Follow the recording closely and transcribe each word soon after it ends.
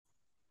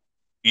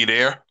You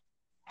there?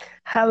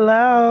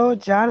 Hello,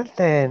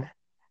 Jonathan.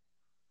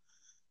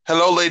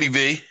 Hello, Lady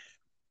V.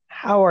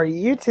 How are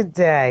you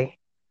today?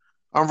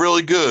 I'm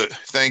really good.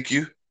 Thank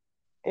you.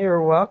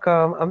 You're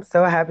welcome. I'm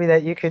so happy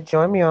that you could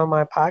join me on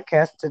my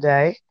podcast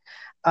today.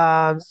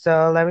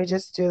 So let me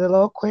just do the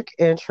little quick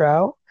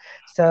intro.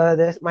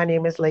 My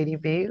name is Lady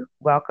V.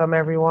 Welcome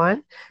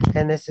everyone,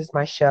 and this is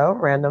my show,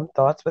 Random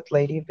Thoughts with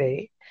Lady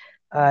V.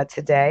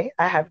 Today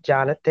I have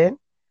Jonathan.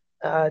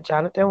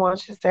 Jonathan, why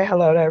don't you say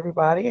hello to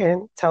everybody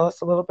and tell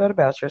us a little bit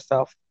about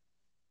yourself?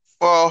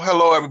 Well,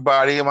 hello,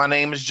 everybody. My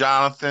name is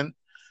Jonathan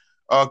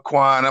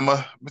Quan. I'm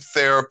a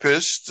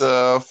therapist,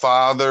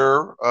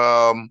 father,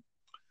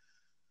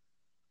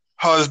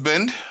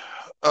 husband,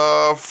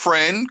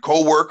 friend,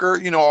 co-worker,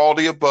 all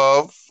the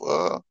above,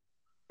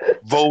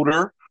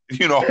 voter,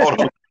 all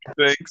those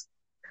things.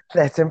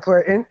 That's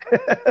important.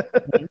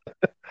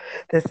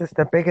 This is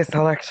the biggest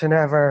election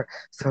ever,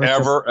 so it's a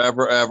Ever,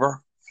 ever,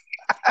 ever.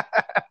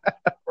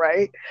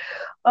 right.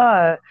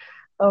 Uh,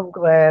 I'm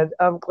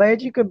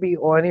glad you could be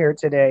on here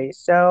today.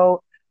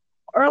 So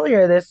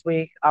earlier this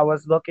week, I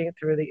was looking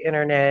through the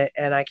internet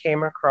and I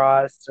came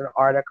across an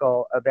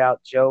article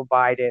about Joe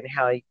Biden,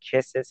 how he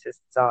kisses his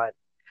son,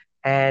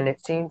 and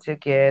it seemed to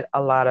get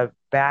a lot of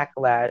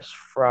backlash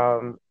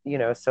from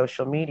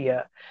social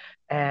media.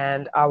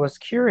 And I was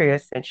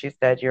curious, and she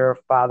said you're a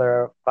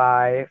father of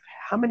five.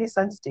 How many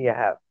sons do you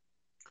have?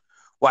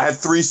 Well, I had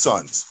three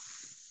sons.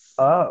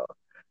 Oh,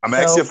 I'm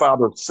actually a so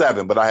father of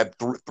seven, but I had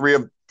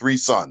three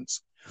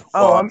sons.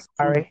 oh, Uh, I'm two,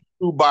 sorry.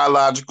 two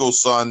biological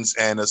sons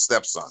and a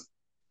stepson.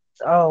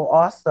 Oh,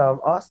 awesome,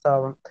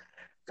 awesome.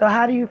 So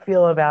how do you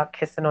feel about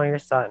kissing on your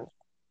son?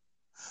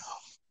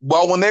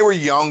 Well, when they were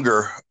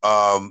younger,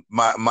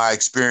 my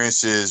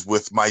experiences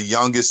with my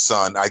youngest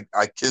son,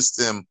 I kissed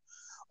him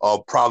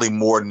probably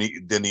more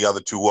than the other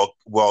two.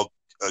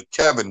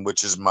 Kevin,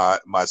 which is my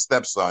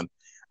stepson,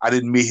 I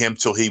didn't meet him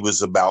till he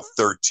was about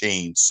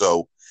 13,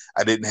 so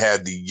I didn't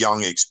have the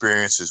young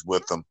experiences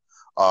with him.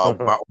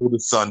 Hmm. My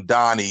oldest son,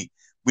 Donnie,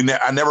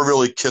 I never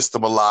really kissed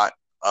him a lot,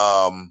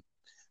 um,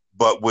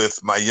 but with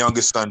my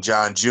youngest son,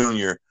 John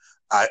Jr.,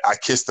 I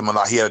kissed him a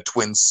lot. He had a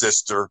twin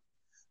sister,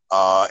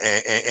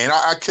 and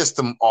I kissed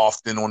him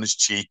often on his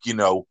cheek,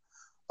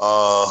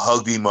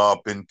 hugged him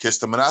up and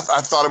kissed him, and I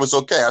thought it was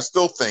okay. I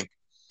still think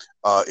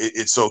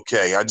it's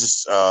okay.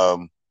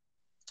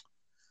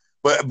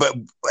 But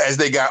as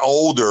they got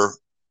older,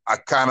 I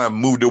kind of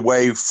moved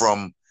away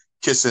from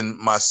kissing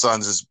my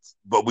sons,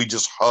 but we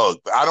just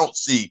hugged. But I don't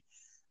see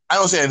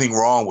anything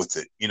wrong with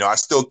it. I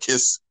still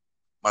kiss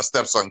my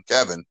stepson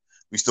Kevin.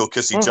 We still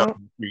kiss each other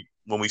Hmm.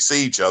 when we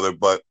see each other,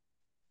 but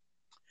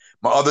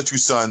my other two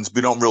sons, we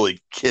don't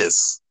really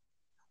kiss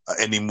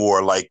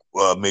anymore, like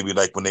maybe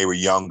like when they were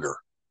younger.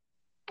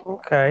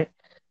 Okay.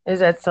 Is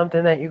that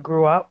something that you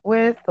grew up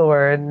with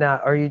or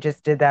not, or you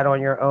just did that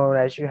on your own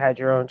as you had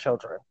your own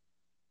children?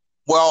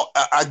 Well,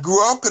 I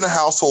grew up in a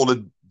household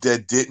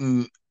that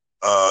didn't.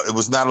 It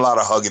was not a lot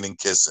of hugging and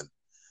kissing.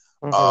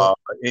 Hmm. Uh,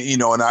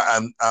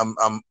 and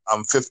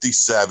I'm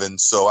 57,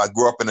 so I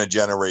grew up in a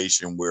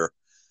generation where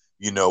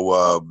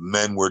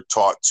men were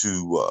taught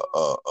to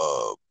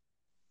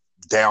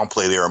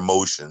downplay their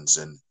emotions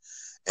and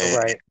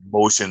Right.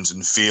 emotions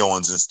and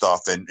feelings and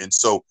stuff, and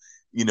so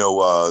you know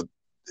uh,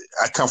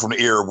 I come from an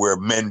era where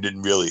men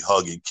didn't really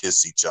hug and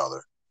kiss each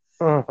other.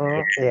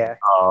 Yeah.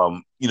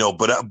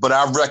 But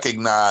I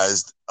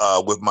recognized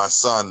with my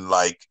son,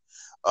 like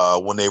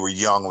when they were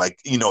young, like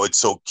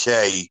it's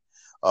okay.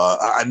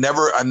 I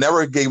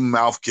never gave him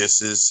mouth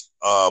kisses,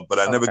 but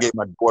I never Okay. gave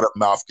my daughter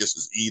mouth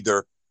kisses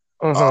either.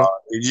 Hmm.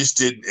 It just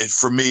didn't.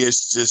 For me,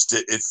 it's just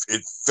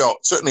it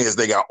felt, certainly as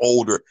they got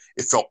older,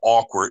 it felt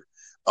awkward.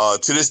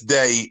 To this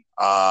day,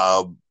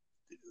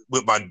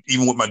 with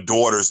my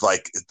daughters,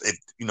 like if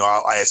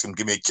I ask them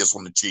give me a kiss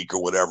on the cheek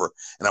or whatever,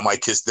 and I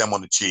might kiss them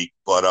on the cheek.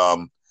 But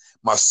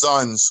my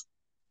sons,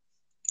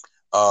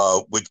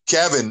 with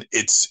Kevin,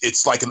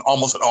 it's like an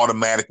almost an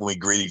automatic when we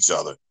greet each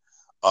other.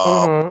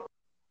 Uh,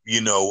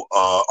 Hmm.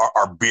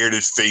 our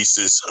bearded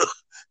faces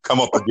come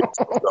up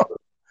against each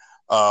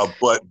other.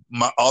 But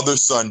my other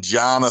son,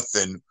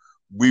 Jonathan,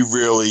 we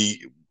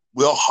really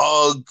will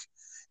hug,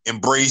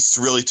 embrace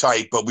really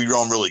tight, but we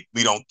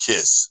don't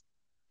kiss.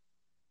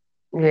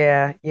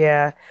 Yeah,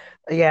 yeah.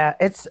 Yeah,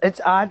 it's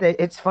odd that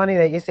it's funny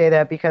that you say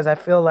that because I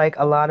feel like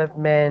a lot of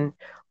men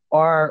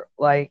are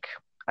like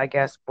I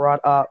guess brought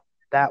up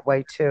that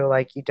way too.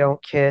 Like you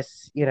don't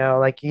kiss,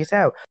 like you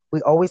said,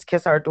 we always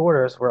kiss our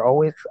daughters. We're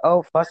always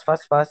fuss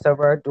fuss fuss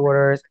over our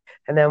daughters.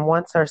 And then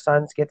once our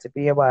sons get to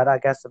be about I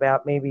guess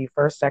about maybe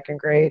first, second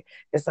grade,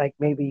 it's like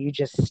maybe you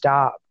just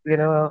stop.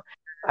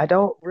 I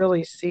don't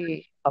really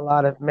see a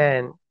lot of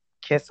men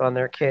kiss on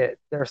their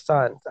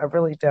sons. I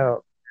really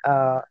don't.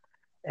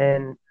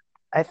 And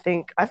I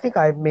think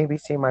I've maybe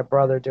seen my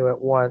brother do it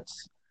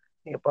once.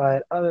 Yeah,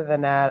 but other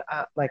than that,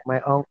 like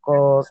my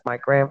uncles, my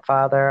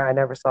grandfather, I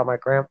never saw my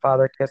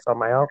grandfather kiss on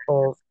my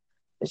uncles.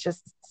 It's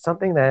just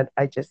something that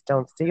I just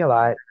don't see a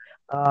lot.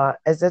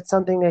 Is it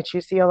something that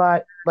you see a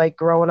lot, like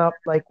growing up,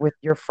 like with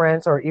your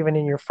friends or even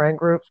in your friend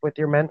groups with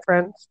your men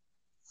friends?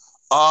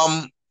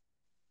 Um,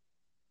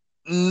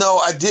 no,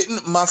 I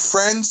didn't. My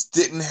friends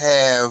didn't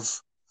have.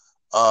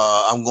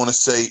 I'm going to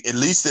say, at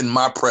least in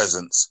my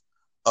presence,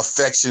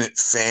 affectionate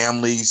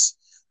families.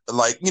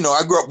 Like,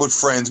 I grew up with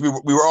friends. We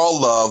were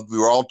all loved. We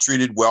were all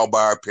treated well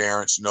by our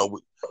parents.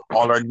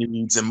 All our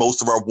needs and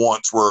most of our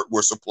wants were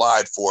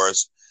supplied for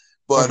us.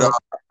 But Mm-hmm.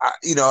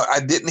 I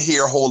didn't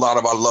hear a whole lot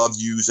of "I love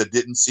yous." I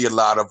didn't see a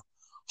lot of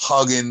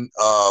hugging.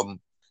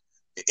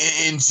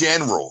 In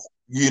general,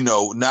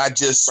 not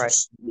Right.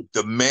 just with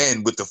the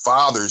men, with the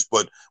fathers,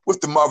 but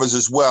with the mothers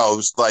as well. It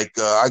was like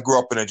I grew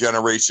up in a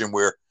generation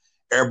where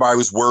everybody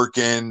was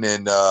working,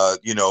 and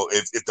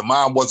if the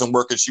mom wasn't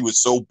working, she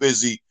was so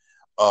busy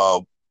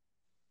uh,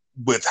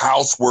 with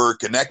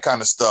housework and that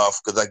kind of stuff.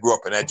 Because I grew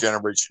up in that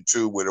generation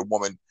too, where the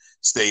woman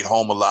stayed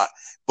home a lot.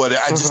 But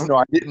I just Mm-hmm. know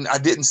I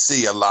didn't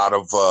see a lot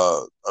of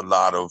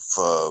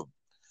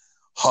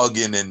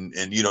hugging and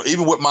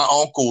even with my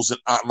uncles and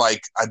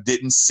I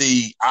didn't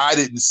see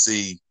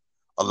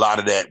a lot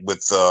of that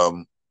with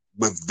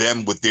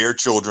them with their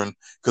children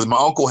because my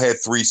uncle had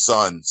three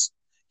sons.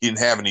 He didn't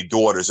have any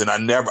daughters, and I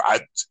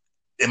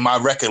in my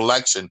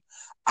recollection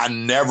I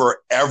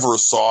never ever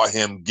saw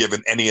him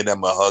giving any of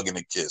them a hug and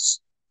a kiss.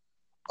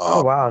 Oh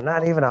uh, wow,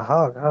 not even a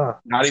hug, huh?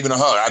 Not even a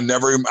hug. I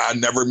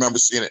never remember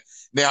seeing it.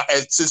 Now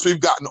since we've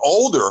gotten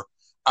older,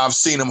 I've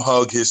seen him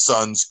hug his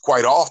sons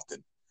quite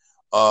often.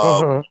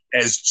 uh, Mm-hmm.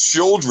 as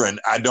children,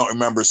 I don't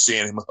remember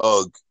seeing him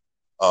hug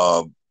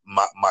uh,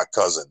 my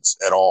cousins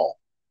at all.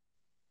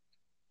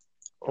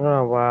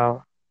 Oh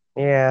wow.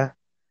 Yeah.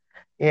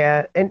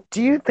 Yeah. And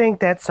do you think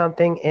that's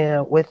something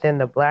within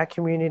the Black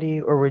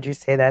community, or would you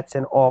say that's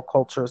in all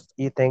cultures?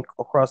 You think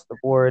across the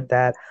board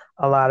that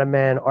a lot of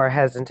men are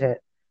hesitant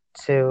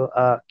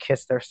to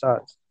kiss their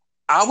sons?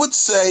 I would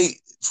say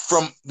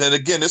from then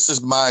again, this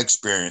is my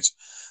experience.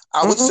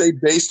 I would Mm-hmm. say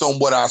based on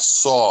what I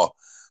saw,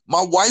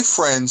 my white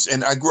friends,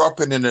 and I grew up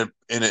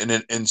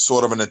in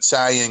sort of an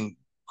Italian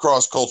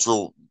cross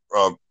cultural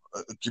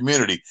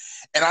community,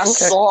 and I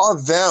Okay. saw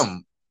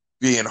them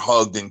being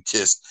hugged and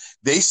kissed.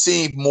 They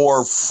seemed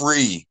more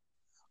free.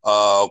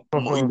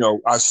 Mm-hmm.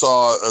 I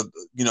saw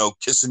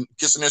kissing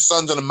their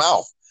sons in the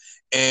mouth,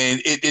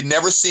 and it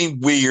never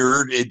seemed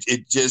weird.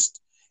 It just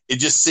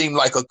seemed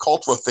like a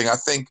cultural thing. I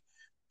think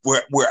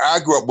where I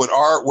grew up with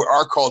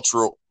our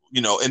cultural,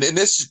 and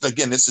this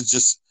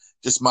is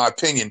just my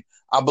opinion.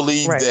 I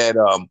believe Right. that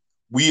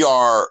we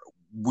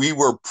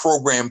were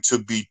programmed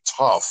to be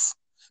tough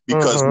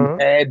because we Mm-hmm.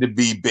 had to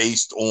be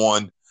based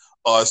on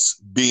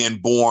us being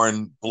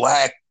born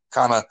black,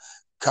 kind of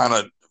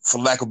for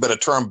lack of a better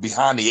term,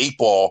 behind the eight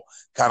ball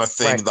kind of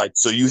Right. thing. Like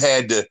so, you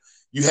had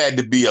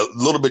to be a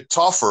little bit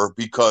tougher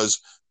because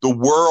the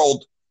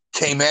world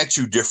came at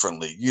you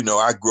differently.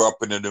 I grew up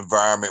in an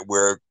environment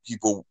where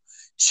people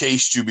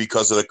chased you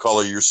because of the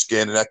color of your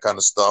skin and that kind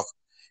of stuff.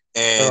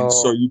 And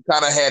so Oh, you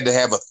kind of had to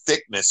have a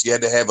thickness. You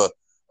had to have a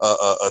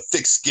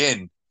thick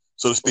skin,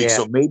 so to speak. yeah.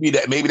 So maybe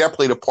that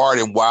played a part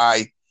in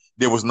why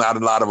there was not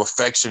a lot of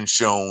affection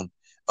shown.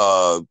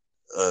 Uh,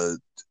 uh,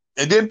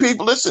 and then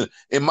people listen.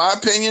 In my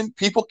opinion,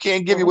 people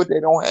can't give you Mm-hmm. what they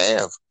don't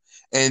have.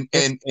 And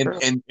It's and and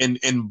true. and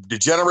and the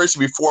generation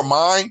before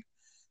mine,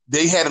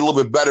 they had it a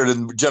little bit better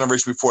than the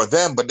generation before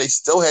them, but they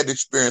still had to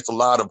experience a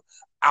lot of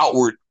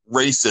outward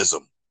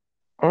racism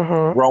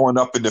Mm-hmm. growing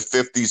up in the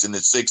 50s and the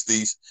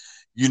 60s,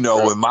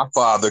 True. and my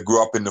father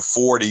grew up in the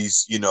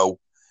 40s,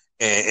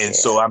 and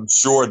so Yeah. I'm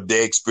sure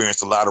they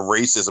experienced a lot of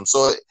racism.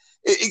 So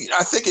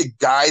I think it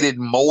guided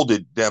and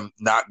molded them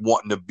not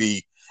wanting to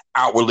be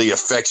outwardly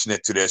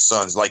affectionate to their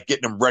sons, like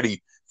getting them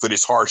ready for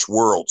this harsh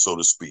world, so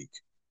to speak.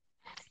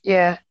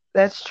 Yeah,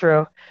 that's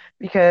true.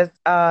 Because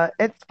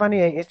it's funny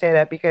that you say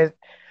that because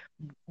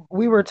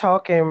we were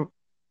talking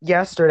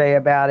yesterday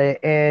about it,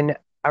 and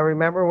I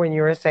remember when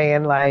you were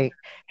saying like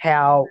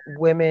how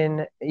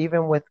women,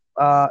 even with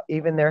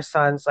even their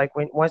sons, like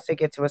when once they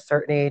get to a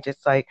certain age,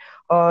 it's like,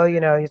 oh,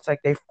 it's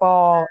like they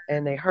fall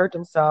and they hurt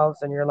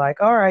themselves, and you're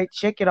like, all right,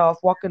 shake it off,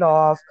 walk it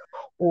off,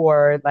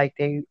 or like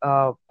they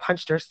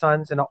punch their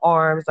sons in the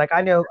arms. Like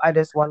I know I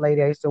this one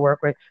lady I used to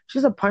work with,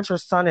 she's a punch her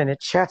son in the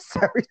chest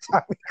every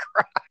time he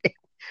cried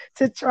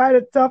to try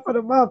to toughen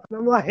him up, and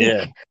I'm Yeah.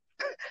 like.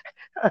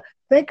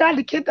 Thank God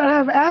the kid don't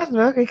have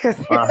asthma because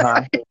Uh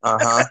huh. Uh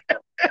huh.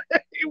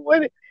 he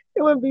wouldn't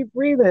be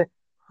breathing.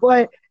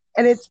 But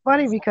and it's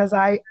funny because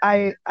I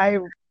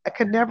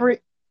could never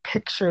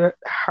picture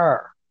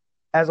her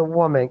as a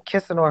woman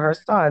kissing on her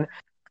son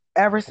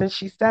ever since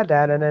she said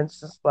that. And then it's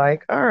just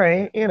like, all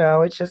right,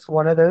 it's just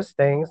one of those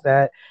things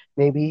that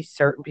maybe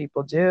certain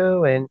people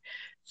do and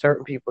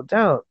certain people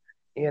don't,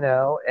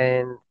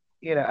 and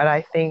and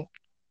I think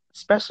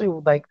especially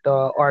like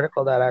the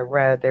article that I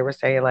read, they were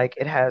saying like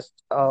it has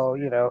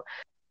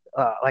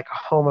like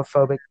a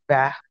homophobic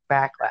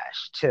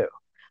backlash too.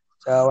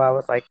 So I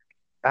was like,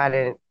 I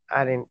didn't,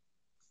 I didn't,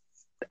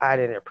 I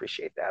didn't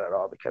appreciate that at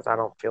all because I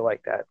don't feel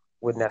like that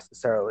would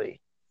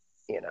necessarily,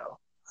 you know,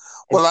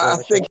 Well, I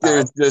influence your think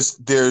child.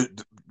 there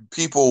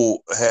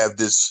people have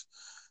this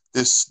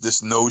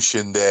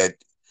notion that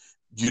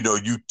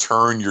you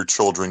turn your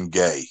children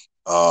gay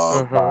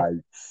Hmm. by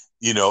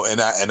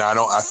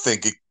I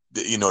think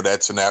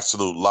that's an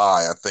absolute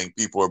lie. I think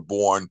people are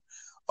born,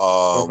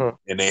 Hmm.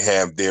 and they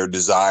have their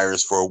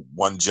desires for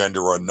one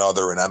gender or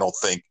another, and I don't.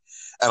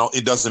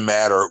 It doesn't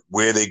matter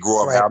where they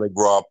grow up, Right. how they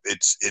grow up.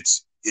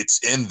 It's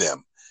in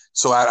them.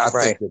 So I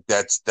think Right.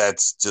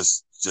 that's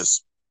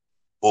just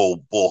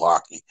bull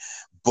hockey.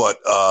 But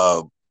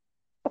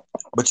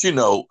but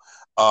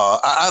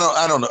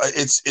I don't know.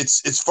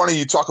 It's funny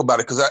you talk about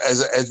it because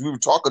as we were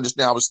talking just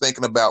now, I was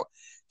thinking about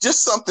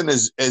just something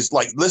as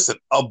like, listen,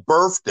 a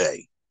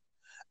birthday.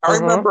 I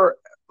Hmm. remember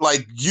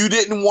like you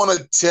didn't want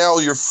to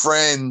tell your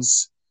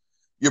friends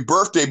your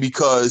birthday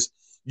because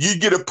you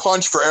get a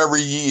punch for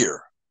every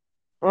year.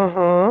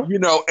 Hmm.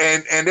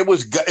 And it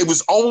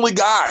was only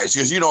guys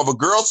because if a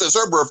girl says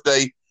her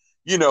birthday,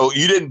 you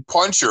didn't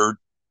punch her.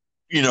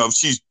 If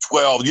she's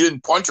 12, you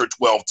didn't punch her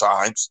 12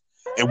 times,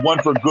 and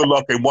one for good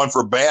luck and one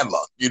for bad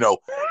luck.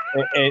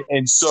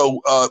 And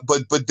so,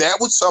 but that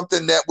was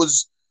something that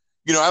was,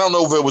 I don't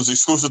know if it was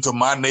exclusive to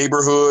my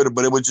neighborhood,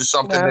 but it was just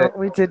something No,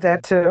 we did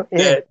that too.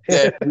 Yeah.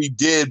 that we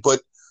did.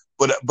 But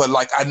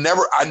like I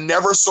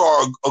never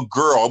saw a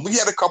girl, and we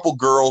had a couple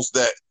girls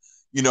that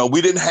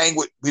we didn't hang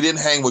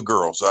with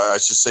girls. I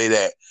should say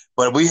that,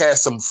 but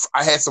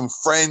I had some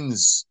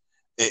friends,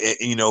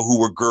 who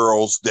were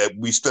girls that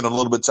we spent a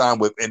little bit of time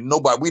with, and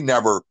we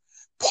never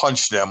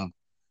punched them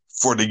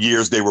for the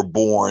years they were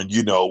born.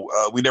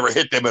 We never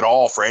hit them at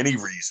all for any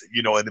reason.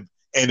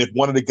 And if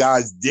one of the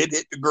guys did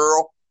hit the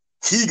girl,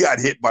 he got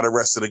hit by the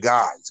rest of the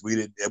guys. We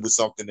didn't. It was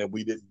something that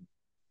we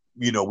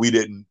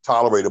didn't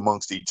tolerate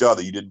amongst each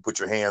other. You didn't put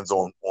your hands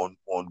on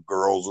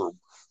girls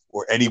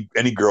or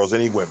any girls,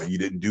 any women. You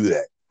didn't do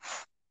that.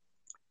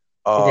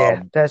 Yeah,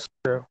 Um, that's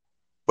true.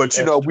 but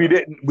That's true. we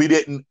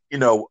didn't.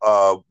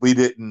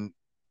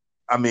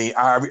 I mean,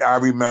 I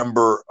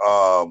remember,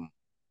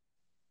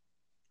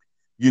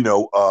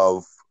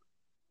 of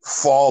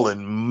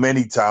falling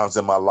many times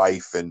in my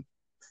life and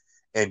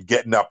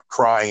getting up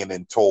crying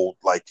and told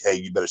like, hey,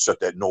 you better shut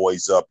that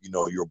noise up.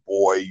 You're a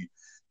boy.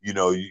 You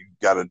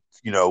gotta,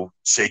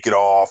 shake it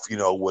off.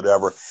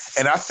 Whatever.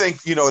 And I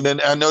think,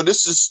 then I know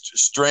this is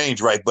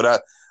strange, right?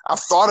 But I've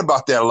thought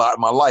about that a lot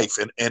in my life,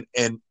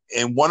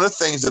 and one of the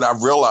things that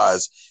I've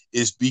realized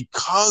is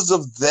because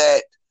of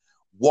that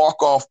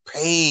walk off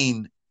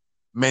pain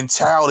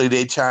mentality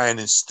they try and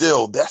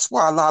instill. That's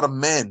why a lot of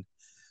men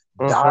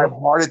die of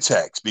Hmm. heart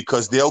attacks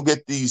because they'll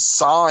get these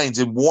signs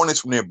and warnings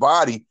from their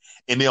body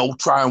and they'll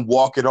try and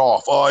walk it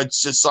off. Oh,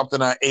 it's just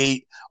something I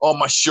ate. Oh,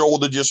 my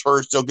shoulder just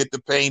hurts. They'll get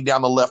the pain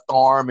down the left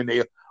arm and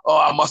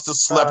I must have Oh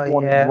slept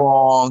on it yeah.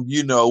 wrong.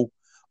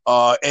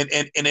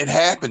 And it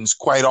happens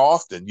quite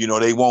often.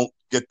 They won't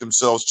get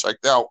themselves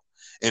checked out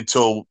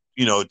until,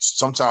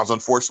 sometimes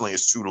unfortunately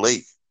it's too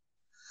late.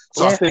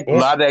 So I Yeah. think a Yeah.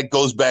 lot of that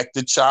goes back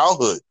to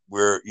childhood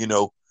where, and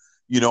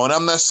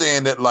I'm not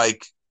saying that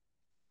like,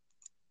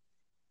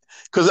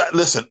 because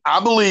listen, I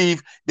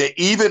believe that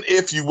even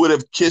if you would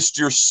have kissed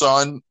your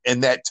son in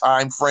that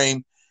time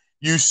frame,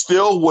 you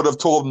still would have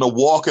told him to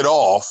walk it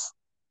off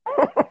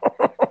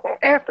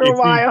After a if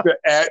while.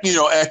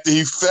 after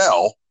he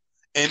fell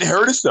and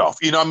hurt himself.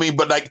 You know what I mean?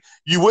 But like,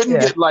 you wouldn't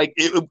Yeah. get like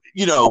it.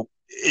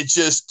 It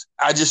just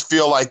I just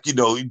feel like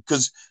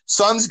because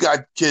sons got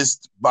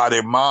kissed by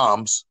their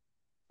moms,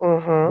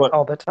 but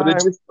All the it time.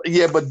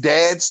 just but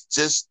dads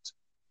just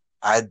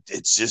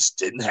it just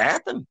didn't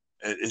happen.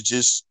 It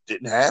just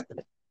didn't happen.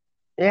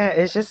 Yeah,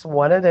 it's just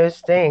one of those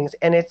things.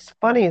 And it's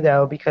funny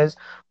though, because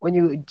when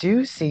you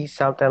do see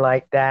something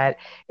like that,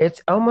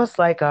 it's almost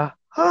like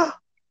oh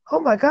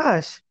my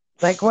gosh.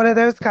 Like one of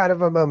those kind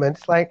of a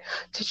moments. Like,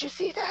 did you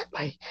see that?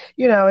 Like,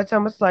 it's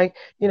almost like,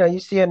 you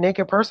see a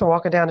naked person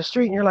walking down the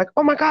street and you're like,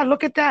 oh my God,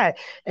 look at that.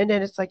 And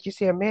then it's like you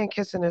see a man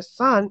kissing his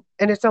son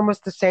and it's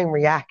almost the same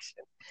reaction,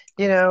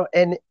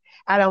 and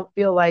I don't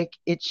feel like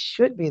it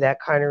should be that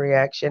kind of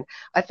reaction.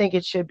 I think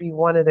it should be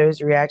one of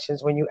those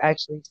reactions when you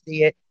actually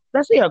see it,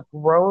 especially a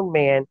grown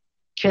man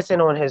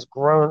kissing on his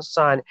grown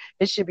son.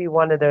 It should be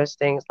one of those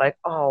things like,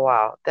 oh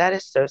wow, that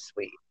is so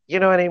sweet. You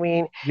know what I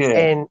mean? Yeah,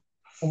 And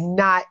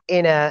not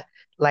in a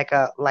like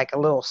a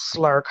little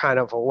slur kind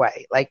of a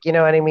way. Like, you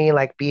know what I mean?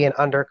 Like being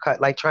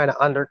undercut, like trying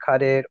to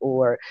undercut it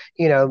or,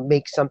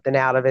 make something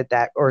out of it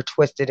that or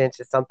twist it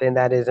into something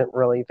that isn't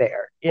really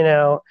there.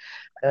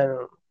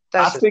 Um,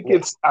 I that's just think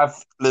me. I've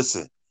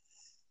listen.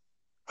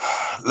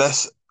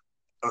 Let's.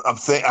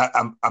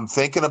 I'm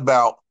thinking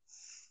about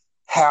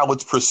how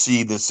it's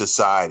perceived in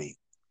society.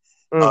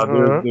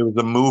 Mm-hmm. There was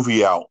a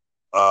movie out.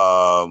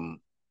 I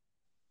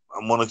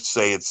want to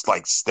say it's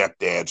like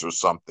Stepdads or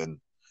something.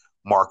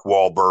 Mark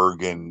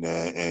Wahlberg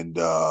and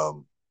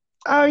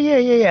Oh yeah,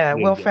 yeah, yeah.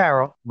 Will and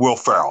Ferrell. Will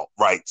Ferrell,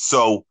 right?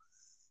 So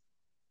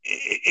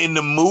in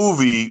the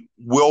movie,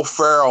 Will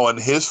Ferrell and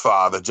his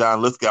father,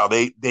 John Lithgow,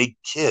 they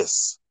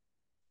kiss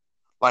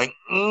like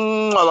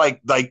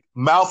like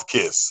mouth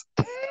kiss,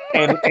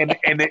 and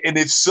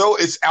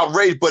it's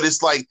outrageous, but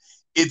it's like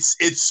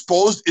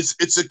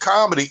it's a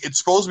comedy. It's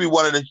supposed to be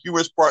one of the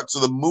humorous parts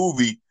of the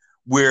movie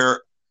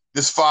where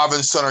this father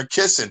and son are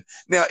kissing.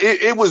 Now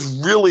it was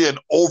really an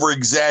over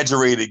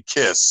exaggerated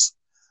kiss.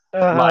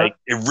 Uh-huh. Like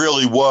it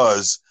really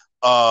was.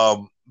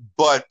 Um,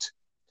 but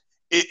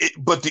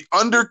but the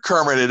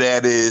undercurrent of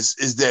that is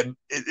that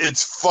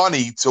it's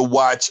funny to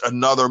watch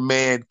another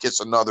man kiss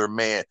another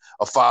man,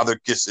 a father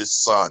kiss his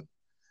son,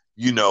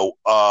 you know,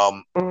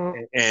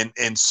 Mhm.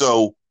 and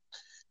so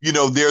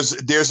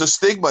there's a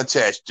stigma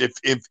attached. If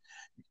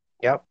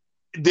Yep.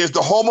 there's the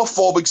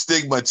homophobic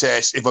stigma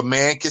attached, if a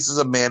man kisses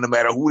a man, no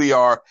matter who they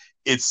are,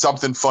 it's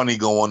something funny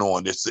going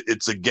on.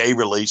 It's a gay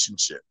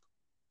relationship,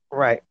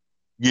 Right.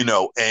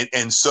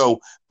 and so,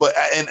 but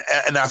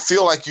and I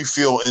feel like you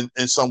feel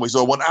in some ways.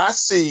 So when I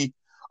see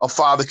a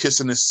father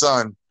kissing his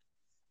son,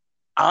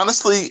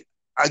 honestly,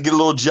 I get a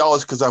little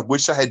jealous because I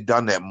wish I had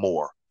done that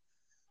more.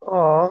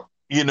 Oh.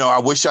 I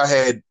wish I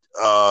had,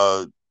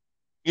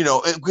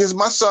 because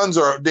my sons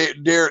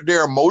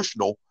they're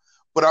emotional,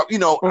 but I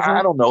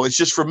Mhm. don't know. It's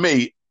just for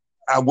me.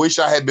 I wish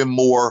I had been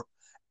more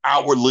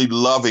outwardly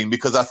loving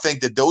because I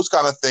think that those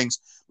kind of things,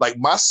 like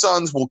my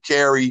sons, will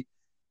carry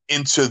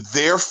into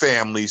their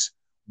families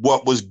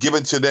what was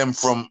given to them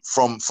from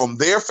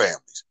their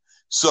families.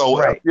 So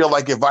I Right. feel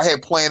like if I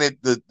had planted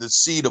the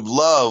seed of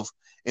love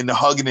in the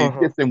hugging and Mhm.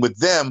 kissing with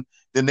them,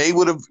 then they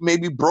would have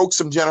maybe broke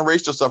some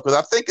generational stuff. Because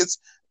I think it's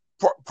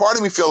part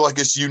of me feel like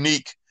it's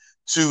unique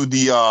to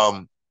the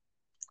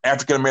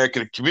African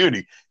American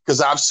community because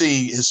I've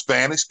seen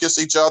Hispanics kiss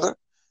each other.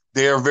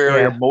 They're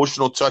very Yeah.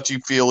 emotional, touchy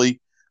feely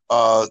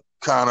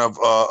kind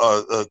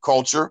of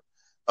culture.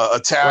 Right.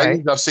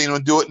 Italians, I've seen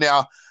them do it.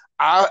 Now,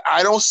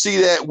 I don't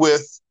see that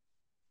with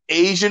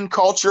Asian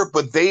culture,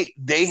 but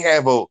they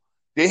have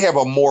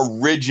a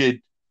more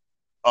rigid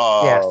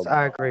uh, Yes,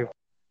 I agree.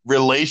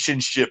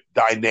 relationship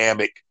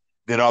dynamic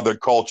than other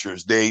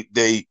cultures. They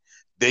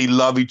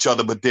love each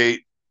other, but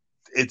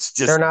it's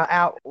They're just not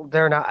out.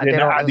 They're not. they're They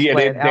don't not. Yeah,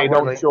 display they it they don't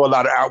outwardly. show a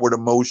lot of outward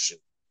emotion.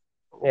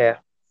 Yeah.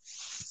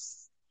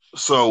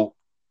 So,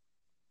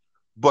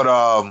 but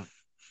and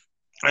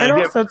And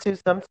again, also too,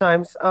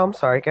 sometimes. Oh, I'm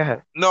sorry. Go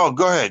ahead. no,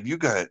 go ahead. You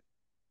go ahead.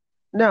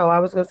 No, I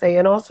was gonna say,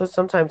 and also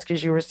sometimes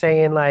because you were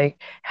saying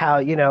like how,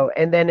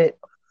 and then it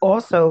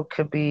also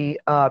could be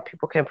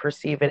people can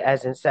perceive it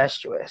as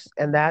incestuous,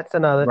 and that's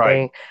another Right.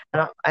 thing.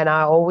 And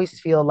I always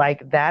feel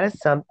like that is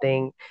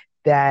something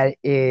that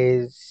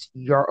is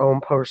your own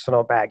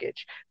personal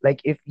baggage.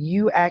 Like if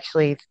you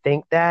actually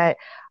think that,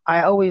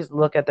 I always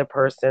look at the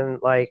person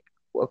like,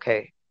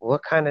 okay,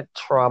 what kind of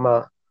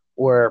trauma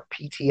or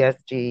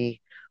PTSD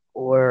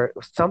or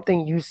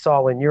something you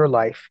saw in your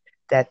life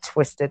that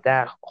twisted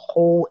that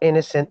whole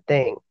innocent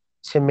thing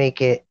to make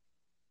it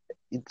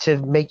to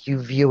make you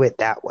view it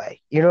that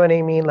way. You know what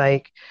I mean?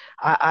 Like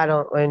I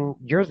don't, and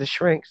you're the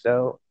shrink,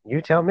 so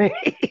you tell me.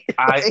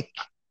 I Like,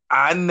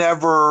 I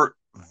never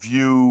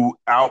view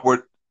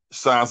outward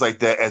signs like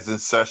that as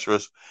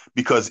incestuous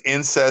because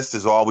incest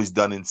is always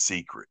done in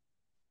secret.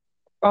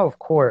 oh, of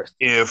course.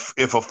 If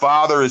a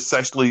father is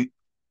sexually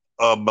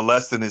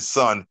molesting his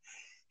son,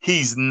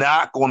 he's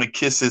not going to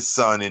kiss his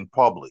son in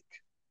public.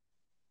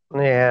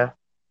 Yeah,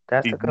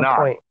 that's a He's good not.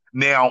 point.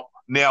 Now,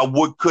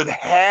 what could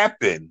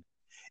happen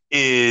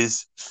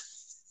is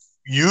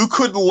you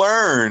could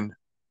learn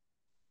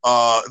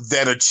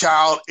that a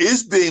child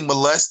is being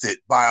molested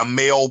by a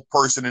male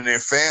person in their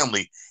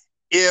family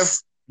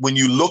if, when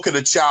you look at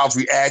a child's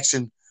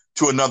reaction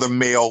to another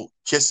male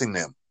kissing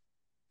them,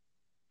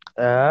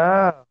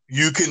 Oh.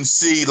 you can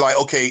see like,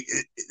 okay,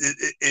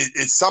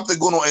 it's something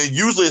going on. And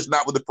usually it's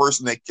not with the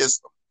person that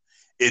kissed them.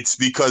 It's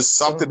because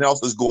something Mhm.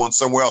 else is going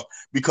somewhere else.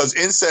 Because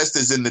incest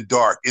is in the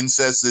dark.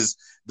 Incest is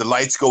the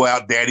lights go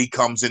out, daddy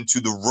comes into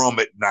the room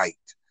at night.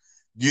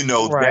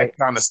 That Right.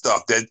 kind of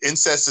stuff. That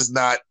incest is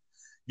not,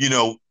 you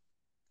know,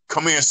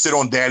 come here and sit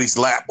on daddy's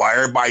lap while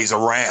everybody's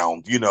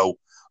around,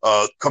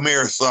 come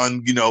here,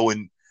 son,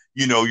 and,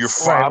 you're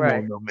Right.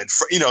 Right. fondling them. And,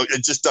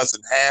 it just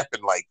doesn't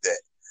happen like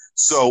that.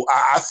 So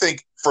I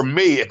think for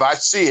me, if I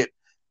see it,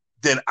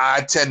 then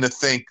I tend to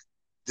think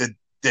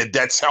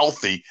that's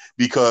healthy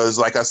because,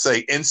 like I say,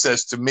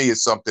 incest to me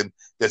is something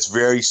that's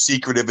very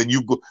secretive. And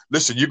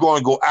listen, you're going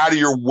to go out of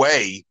your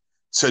way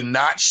to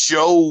not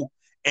show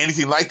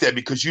anything like that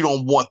because you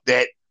don't want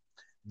that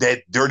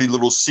dirty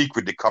little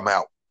secret to come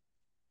out.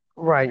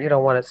 Right. You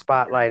don't want to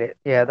spotlight it.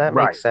 Yeah, that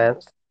Right. makes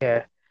sense.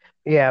 Yeah.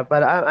 Yeah,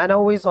 but I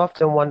always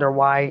often wonder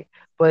why,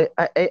 but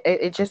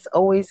it just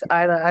always,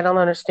 I don't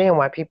understand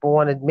why people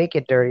want to make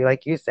it dirty.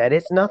 Like you said,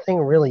 it's nothing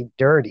really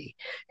dirty,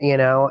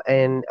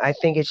 and I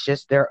think it's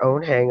just their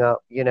own hang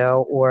up,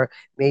 or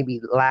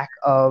maybe lack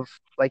of,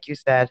 like you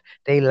said,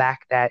 they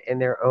lack that in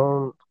their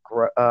own,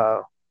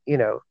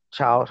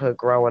 childhood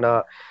growing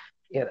up.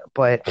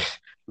 But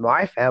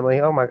my family,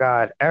 oh my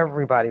God,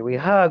 everybody, we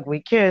hug,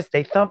 we kiss,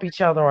 they thump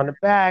each other on the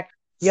back.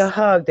 You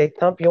hug, they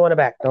thump you on the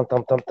back, thump,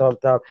 thump, thump,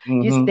 thump, thump.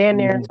 You Mm-hmm, stand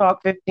there and mm-hmm.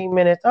 talk 15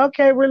 minutes.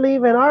 Okay, we're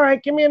leaving. All right,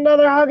 give me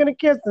another hug and a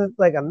kiss. And it's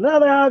like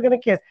another hug and a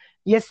kiss.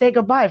 You say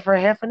goodbye for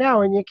half an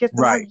hour and you kiss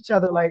and hug Right. each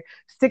other like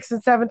 6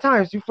 and 7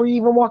 times before you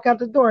even walk out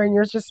the door and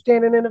you're just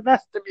standing in the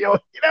vestibule.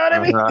 You know what I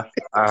Uh-huh.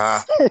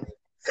 Uh-huh.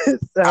 mean?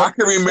 I So,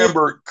 can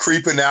remember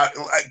creeping out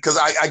because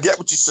I get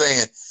what you're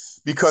saying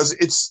because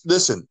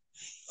listen,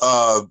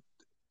 uh,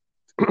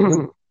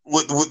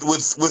 with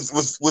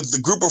the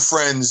group of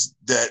friends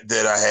that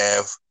I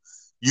have,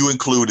 you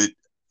included,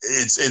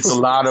 it's a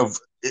lot of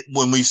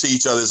when we see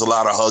each other, there's a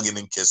lot of hugging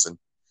and kissing,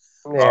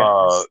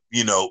 Yeah.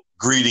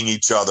 Greeting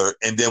each other,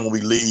 and then when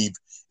we leave,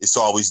 it's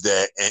always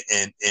that.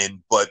 And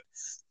but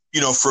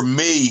for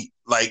me,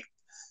 like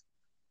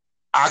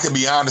I can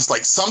be honest,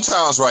 like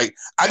sometimes, right,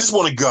 I just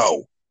want to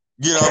go.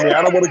 You know what I mean?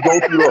 I don't want to go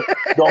through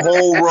the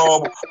whole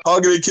room,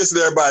 hugging and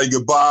kissing everybody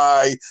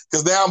goodbye.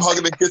 Because now I'm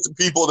hugging and kissing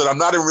people that I'm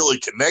not even really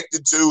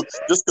connected to.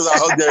 Just because I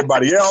hugged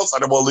everybody else, I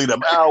don't want to leave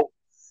them out.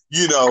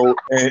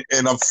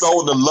 And I'm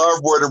throwing the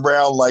love word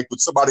around like with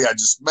somebody I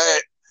just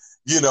met.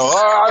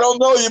 I don't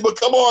know you, but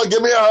come on,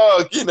 give me a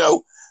hug.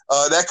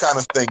 That kind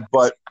of thing.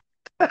 But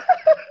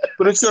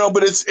it's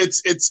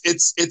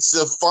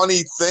a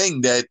funny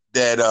thing that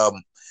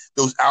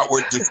those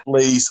outward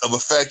displays of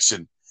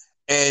affection.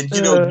 And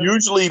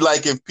usually,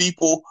 like if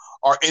people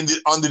are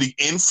under the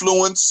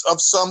influence of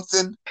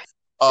something,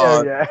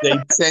 they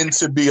tend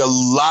to be a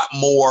lot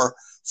more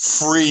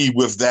free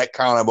with that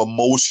kind of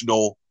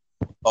emotional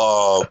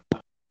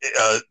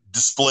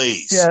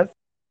displays. Yes.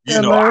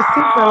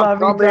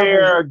 Come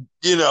here,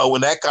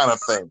 and that kind of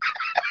thing.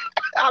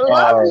 I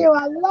love you.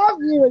 I love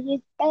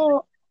you.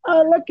 Oh,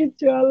 look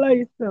at you. I love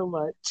you so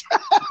much.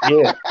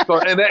 Yeah. So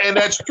and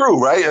that's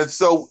true, right? And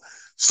so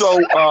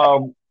I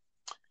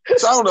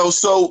don't know.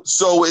 So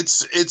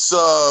it's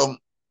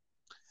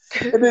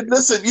and then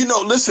listen,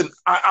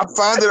 I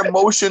find that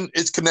emotion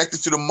is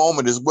connected to the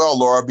moment as well,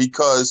 Laura,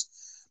 because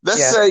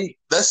let's say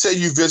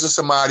you visit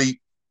somebody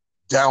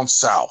down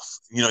south.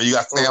 You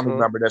got family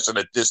member that's in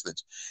a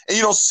distance and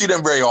you don't see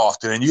them very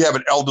often, and you have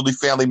an elderly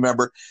family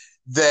member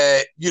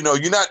that,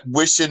 you're not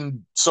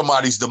wishing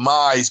somebody's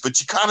demise, but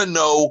you kind of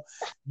know,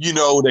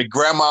 that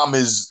grandmom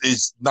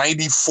is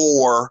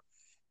 94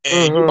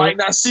 and you might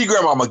not see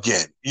grandmom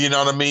again. You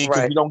know what I mean?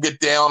 Because you don't get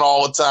down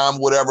all the time,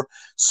 whatever.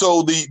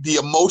 So the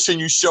emotion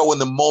you show in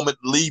the moment,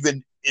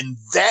 leaving in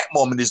that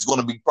moment, is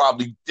going to be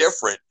probably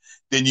different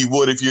than you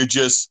would if you're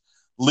just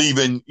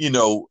leaving,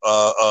 your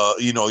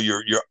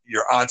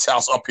aunt's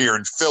house up here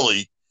in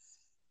Philly,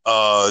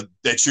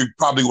 that you're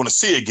probably going to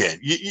see again.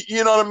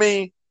 You know what I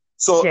mean?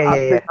 So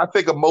I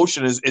think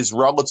emotion is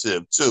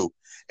relative too.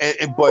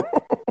 But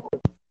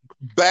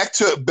back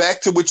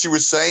to what you were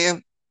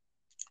saying.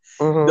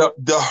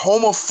 The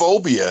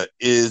homophobia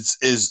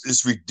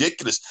is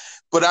ridiculous,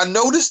 but I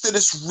noticed that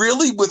it's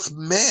really with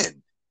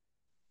men.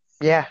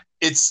 Yeah,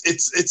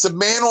 it's a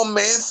man on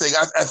man thing.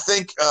 I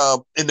think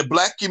in the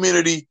Black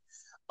community,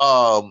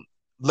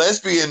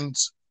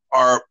 lesbians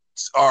are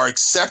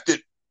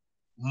accepted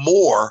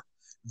more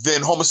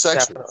than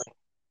homosexuals.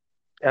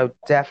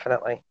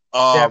 Definitely.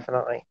 So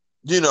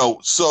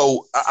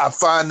I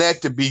find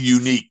that to be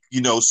unique.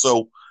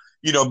 So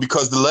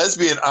because the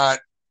lesbian aunt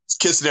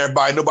kissing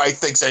everybody, nobody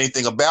thinks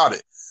anything about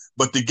it.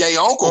 But the gay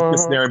uncle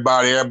kissing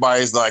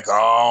everybody's like,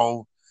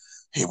 oh,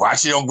 hey, why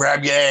she don't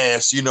grab your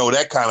ass?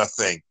 That kind of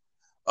thing.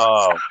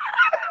 But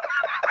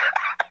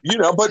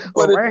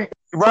where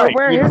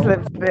his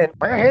lips been?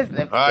 Where his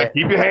lips been?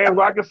 Keep your hands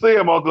where I can see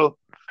him, Uncle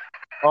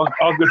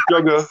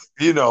Sugar.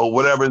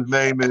 Whatever his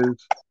name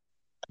is.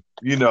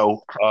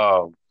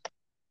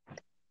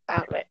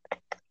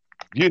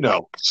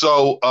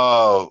 So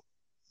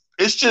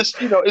it's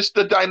just it's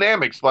the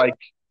dynamics, like.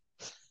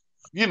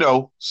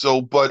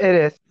 But it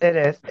is,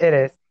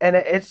 and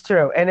it's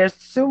true, and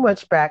there's too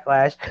much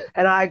backlash,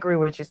 and I agree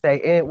with what you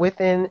say. And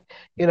within,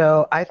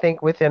 I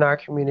think within our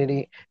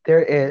community,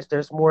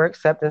 there's more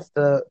acceptance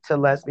to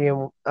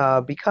lesbian,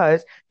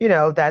 because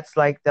that's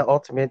like the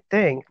ultimate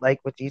thing.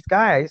 Like with these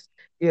guys,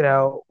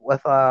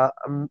 with a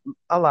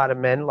lot of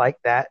men like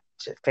that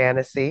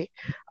fantasy,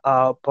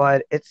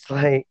 but it's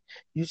like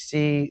you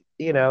see,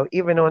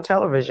 even on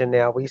television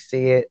now we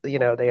see it.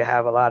 They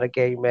have a lot of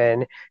gay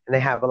men and they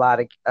have a lot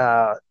of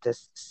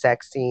this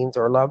sex scenes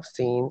or love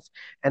scenes,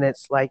 and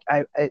it's like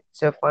it's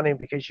so funny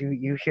because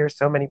you hear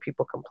so many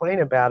people complain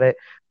about it,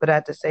 but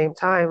at the same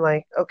time,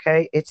 like,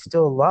 okay, it's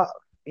still love.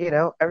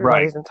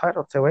 Everybody's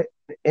entitled to it,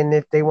 and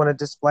if they want to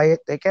display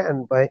it, they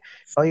can. But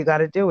all you got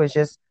to do is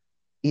just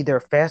either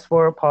fast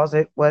forward, pause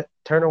it,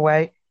 turn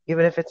away.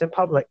 Even if it's in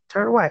public,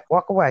 turn away,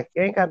 walk away.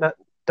 You ain't got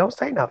nothing. Don't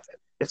say nothing.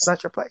 It's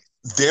not your place.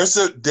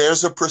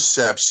 There's a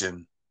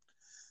perception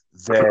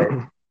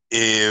that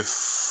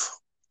if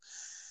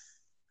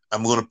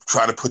I'm going to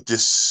try to put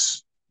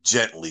this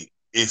gently,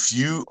 if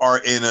you're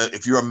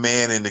a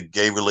man in a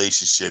gay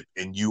relationship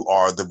and you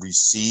are the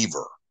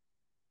receiver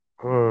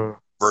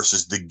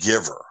versus the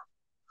giver,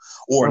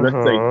 or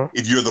let's say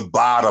if you're the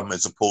bottom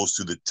as opposed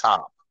to the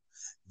top,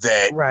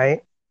 that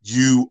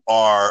you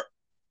are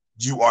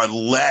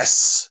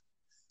less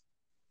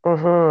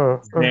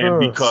than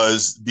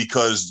because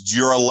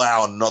you're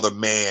allowing another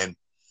man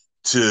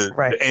to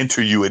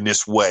enter you in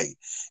this way,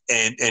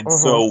 and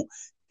so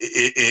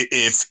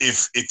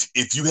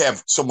if you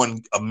have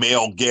a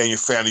male gay in your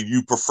family,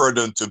 you prefer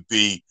them to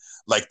be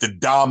like the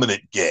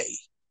dominant gay,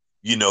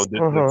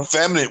 the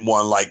feminine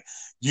one, like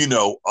And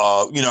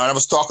I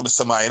was talking to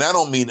somebody, and I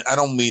don't mean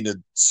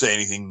to say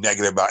anything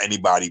negative about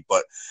anybody,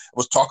 but I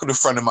was talking to a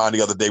friend of mine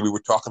the other day. We were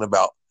talking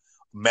about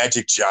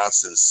Magic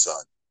Johnson's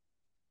son.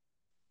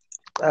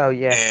 Oh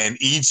yeah. And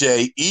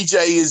EJ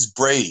is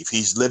brave.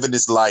 He's living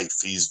his life.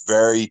 He's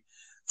very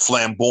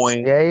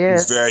flamboyant. Yeah, he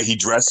is. He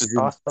dresses in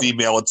Awesome.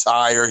 female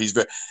attire.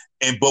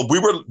 But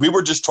we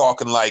were just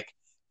talking like,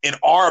 in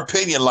our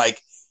opinion,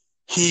 like,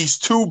 he's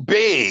too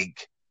big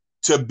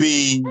to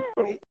be,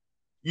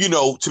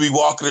 to be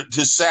walking,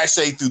 to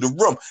sashay through the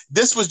room.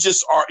 This was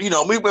just our,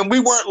 when we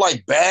weren't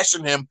like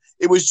bashing him,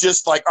 it was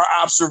just like our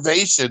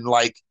observation.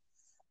 Like,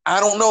 I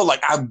don't know,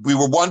 like we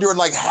were wondering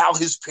like how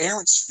his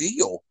parents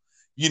feel,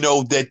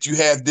 that you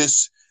have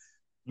this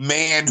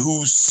man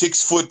who's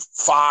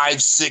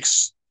 6'5",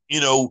 6,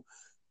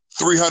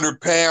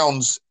 300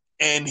 pounds,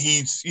 and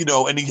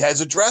and he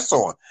has a dress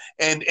on.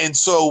 And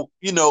so,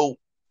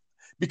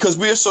 because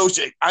we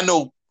associate, I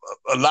know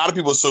a lot of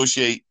people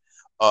associate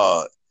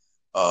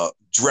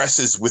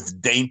dresses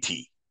with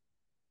dainty.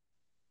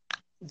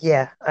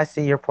 Yeah, I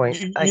see your point.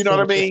 I You know see what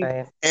I what you're mean?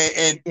 saying.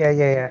 And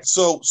Yeah.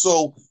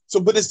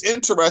 but it's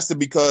interesting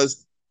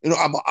because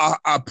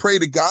I pray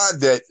to God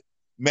that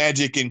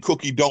Magic and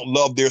Cookie don't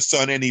love their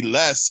son any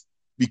less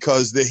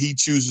because that he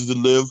chooses to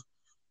live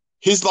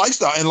his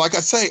lifestyle. And like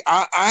I say,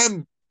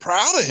 I'm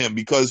proud of him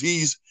because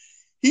he's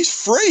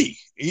free.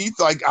 He's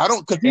like, I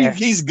don't, because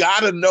he's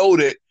got to know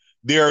that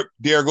there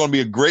are going to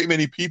be a great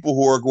many people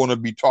who are going to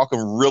be talking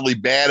really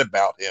bad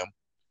about him.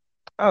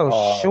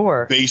 Oh,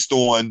 sure. Based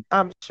on,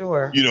 I'm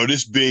sure,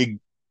 this big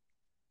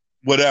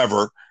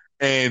whatever.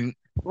 And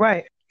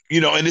right.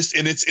 And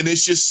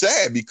it's just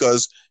sad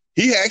because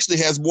he actually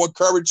has more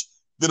courage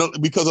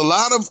because a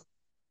lot of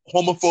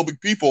homophobic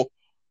people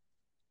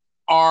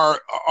are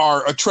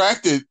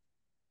attracted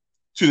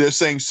to their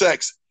same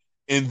sex,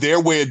 and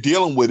their way of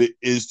dealing with it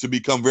is to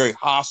become very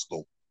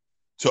hostile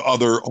to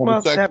other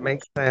homosexuals. Well, that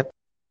makes sense.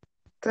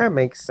 That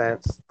makes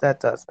sense. That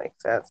does make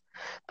sense.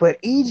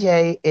 But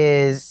EJ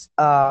is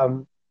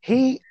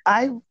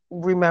I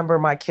remember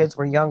my kids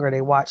were younger,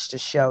 they watched a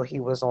show he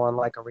was on,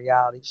 like a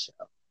reality show.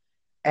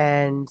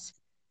 And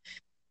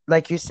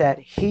like you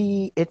said,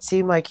 it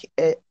seemed like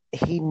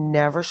he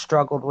never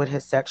struggled with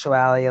his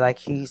sexuality. Like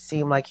he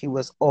seemed like he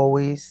was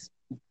always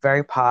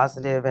very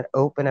positive and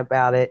open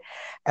about it.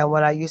 And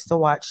when I used to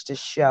watch the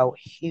show,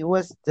 he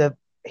was a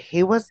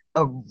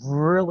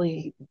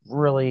really,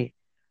 really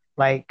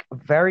like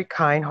very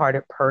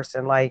kind-hearted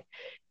person. Like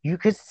you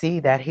could see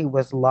that he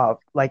was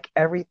loved. Like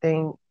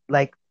everything,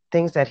 like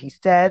things that he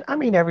said. I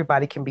mean,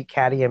 everybody can be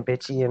catty and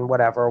bitchy and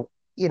whatever,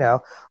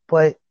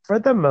 but for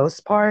the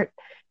most part,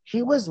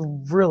 he was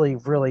really,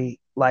 really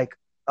like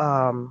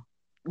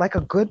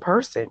a good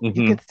person.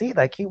 You could see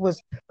like you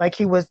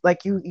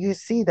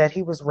see that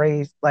he was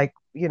raised like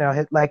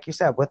like you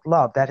said, with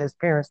love, that his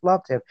parents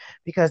loved him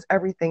because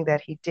everything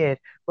that he did,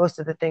 most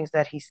of the things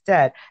that he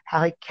said,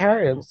 how he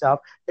carried himself,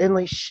 and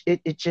like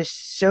it just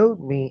showed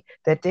me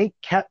that they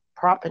kept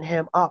propping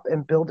him up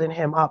and building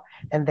him up,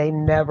 and they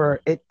never,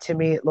 to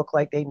me it looked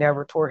like they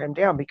never tore him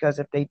down, because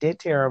if they did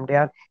tear him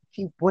down,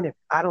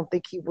 I don't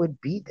think he would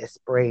be this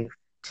brave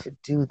to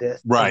do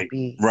this, right and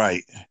be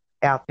right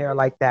out there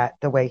like that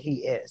the way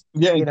he is.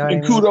 Yeah, You know what I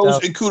and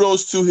mean?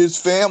 kudos to his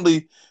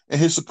family and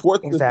his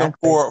support system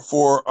Exactly.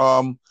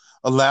 for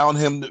allowing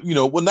him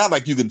to, well, not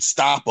like you can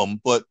stop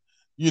him, but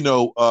he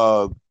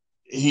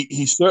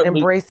certainly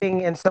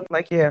Embracing and stuff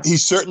like, yeah. he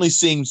certainly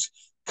seems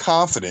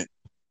confident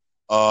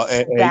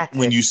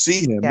when you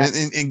see him,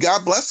 and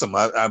God bless him.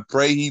 I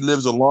pray he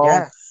lives a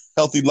long,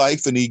 healthy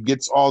life, and he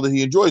gets all that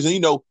he enjoys.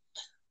 And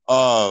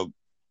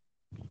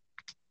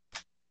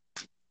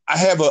I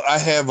have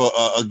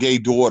a gay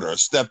daughter, a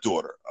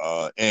stepdaughter,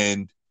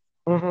 and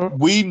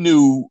we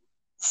knew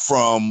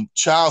from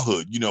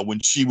childhood, when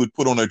she would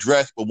put on a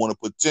dress but want to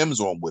put Tim's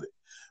on with it,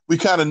 we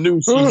kind of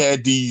knew she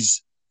had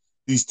these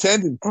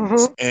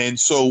tendencies. And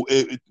so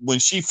when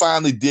she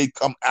finally did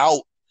come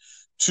out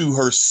to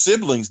her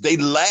siblings, they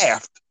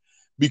laughed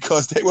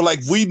because they were like,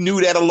 we knew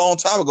that a long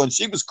time ago. And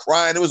she was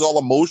crying. It was all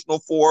emotional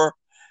for her.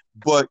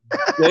 But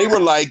they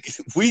were like,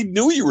 we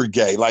knew you were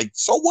gay. Like,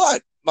 so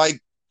what? Like,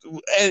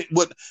 and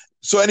what?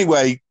 So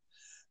anyway,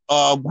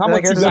 how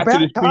much you got to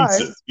this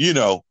pizza?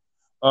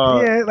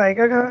 Okay.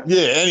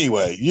 Yeah.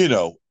 Anyway,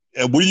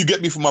 and what do you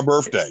get me for my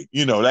birthday?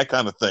 That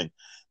kind of thing.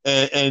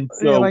 And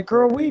so, like,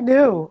 girl, we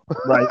knew,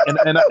 right?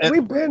 And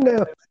we've been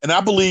there. And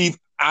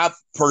I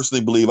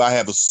personally believe I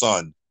have a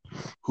son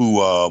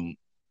who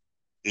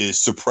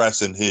is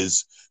suppressing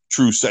his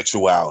true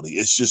sexuality.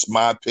 It's just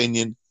my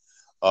opinion,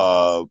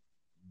 and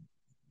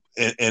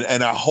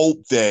I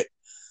hope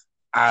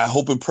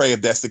and pray,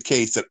 if that's the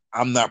case, that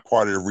I'm not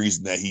part of the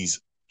reason that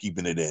he's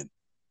keeping it in.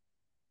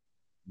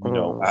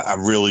 I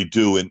really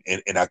do. And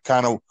I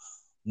kind of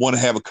want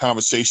to have a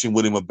conversation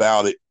with him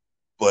about it,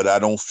 but I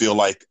don't feel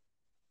like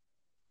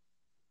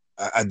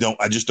I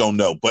just don't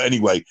know. But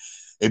anyway,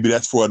 maybe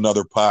that's for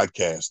another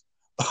podcast.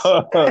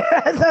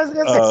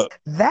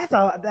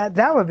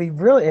 That would be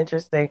really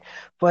interesting.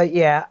 But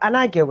yeah, and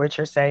I get what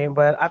you're saying,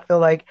 but I feel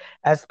like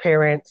as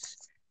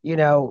parents,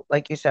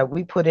 like you said,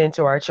 we put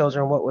into our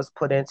children what was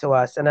put into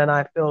us. And then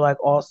I feel like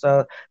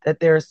also that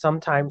there's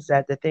sometimes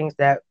that the things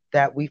that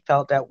we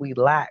felt that we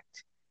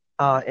lacked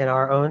in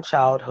our own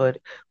childhood,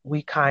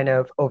 we kind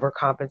of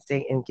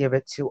overcompensate and give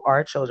it to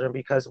our children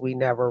because we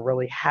never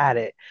really had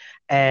it.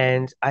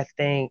 And I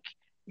think,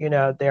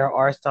 there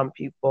are some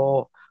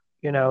people,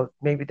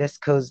 maybe this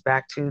goes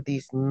back to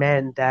these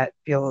men that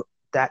feel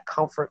that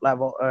comfort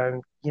level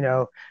and,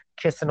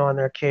 kissing on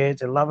their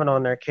kids and loving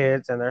on their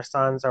kids and their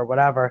sons or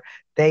whatever.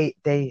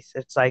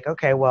 It's like,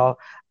 okay, well,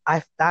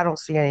 I don't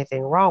see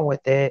anything wrong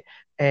with it,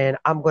 and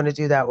I'm going to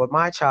do that with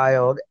my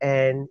child,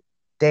 and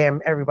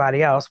damn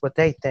everybody else what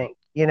they think.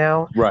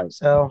 Right.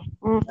 So,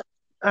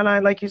 and I,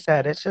 like you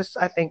said, it's just,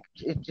 I think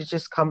it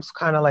just comes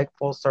kind of like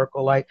full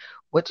circle. Like,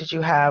 what did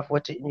you have?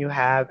 What didn't you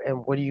have?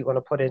 And what are you going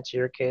to put into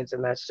your kids?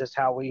 And that's just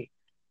how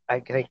I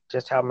think,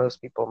 just how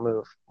most people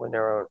move when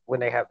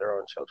they have their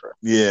own children.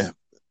 Yeah.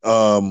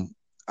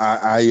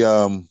 I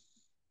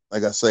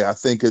like I say, I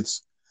think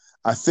it's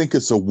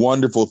a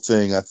wonderful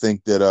thing. I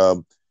think that,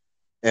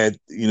 and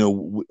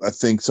I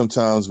think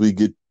sometimes we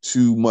get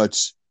too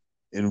much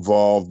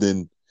involved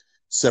in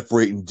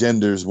separating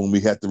genders when we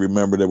have to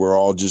remember that we're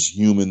all just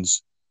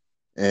humans,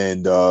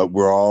 and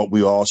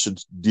we all should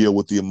deal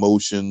with the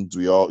emotions.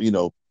 We all,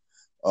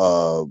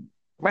 uh,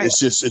 Right.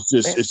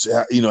 it's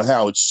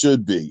how it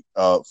should be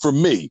for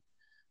me.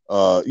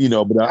 But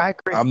I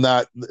agree. I'm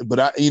not.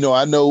 But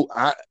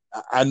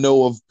I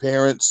know of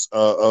parents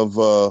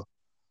well,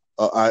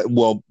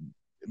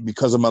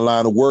 because of my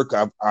line of work,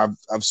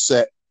 I've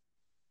sat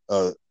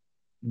uh,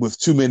 with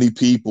too many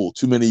people,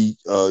 too many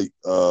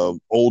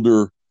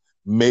older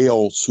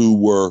males who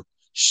were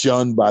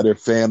shunned by their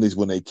families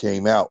when they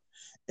came out.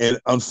 And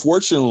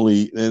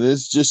unfortunately, and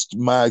it's just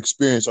my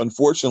experience,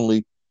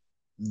 unfortunately,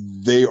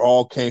 they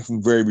all came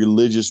from very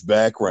religious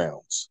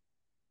backgrounds.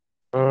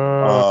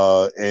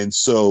 Mm, And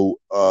so,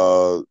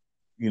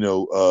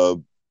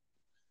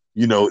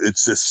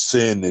 it's a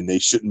sin and they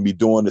shouldn't be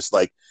doing this.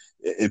 Like,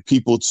 and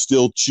people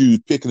still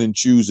picking and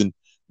choosing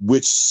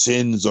which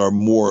sins are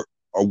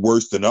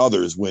worse than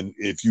others. When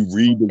if you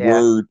read the yeah.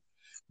 word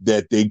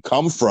that they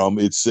come from,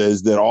 it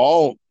says that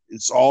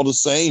it's all the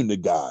same to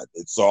God.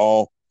 It's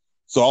all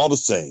the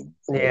same.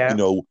 Yeah.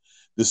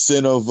 The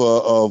sin of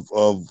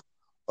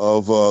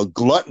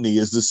gluttony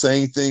is the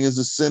same thing as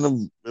the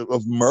sin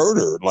of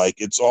murder. Like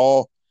it's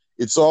all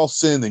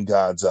sin in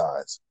God's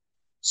eyes.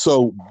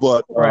 So,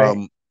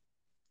 Right.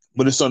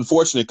 but it's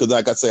unfortunate because,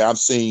 like I say, I've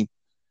seen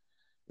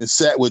and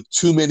sat with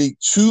too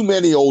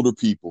many older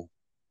people,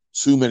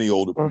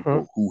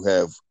 Hmm. who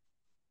have,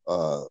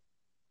 uh,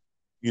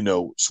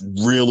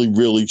 really,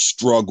 really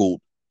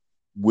struggled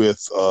with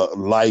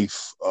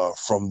life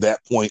from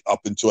that point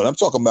up until, and I'm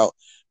talking about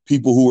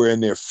people who were in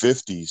their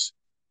 50s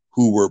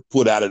who were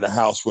put out of the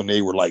house when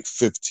they were like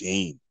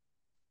 15,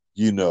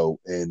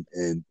 and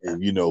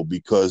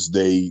because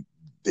they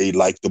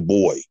like the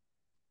boy,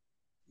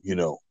 you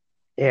know,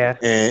 Yeah.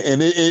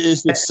 and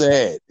it's Eh, just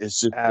sad. It's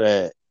just uh,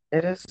 sad.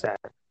 It is sad.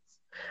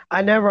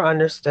 I never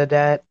understood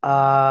that.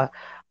 I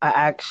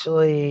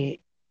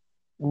actually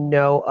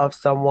know of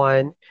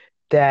someone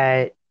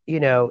that,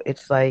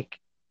 it's like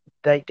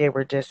they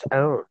were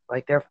disowned,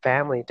 like their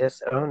family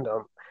disowned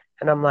them.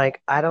 And I'm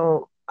like, I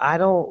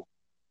don't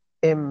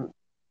in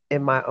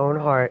in my own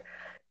heart,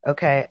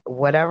 okay,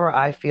 whatever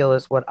I feel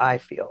is what I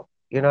feel.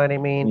 You know what I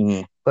mean?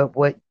 Mm-hmm. But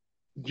what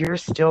you're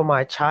still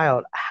my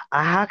child.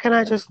 How can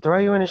I just throw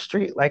you in the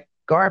street like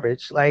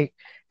garbage, like,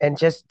 and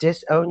just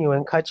disown you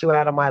and cut you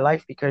out of my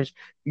life because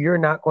you're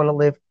not going to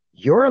live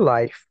your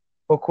life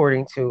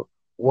according to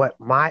what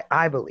my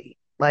I believe.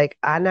 Like,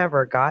 I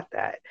never got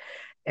that,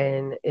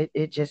 and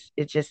it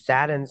just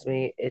saddens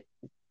me. It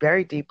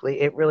very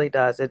deeply. It really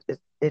does.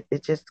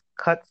 It just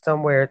cuts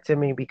somewhere to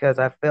me because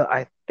I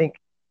think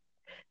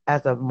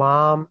as a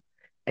mom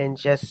and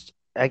just,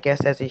 I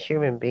guess, as a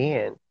human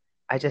being,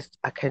 I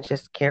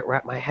can't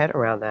wrap my head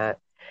around that.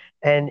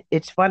 And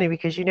it's funny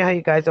because you know how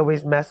you guys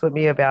always mess with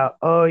me about,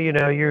 oh,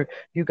 you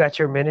got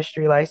your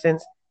ministry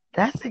license.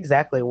 That's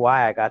exactly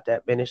why I got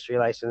that ministry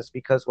license,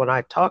 because when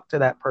I talked to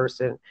that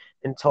person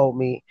and told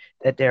me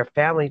that their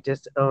family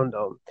disowned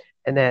them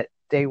and that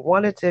they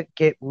wanted to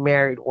get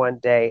married one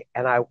day,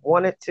 and I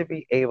wanted to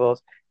be able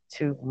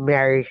to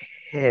marry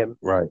him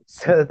Right.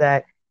 so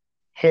that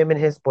him and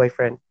his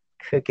boyfriend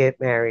could get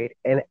married.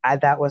 And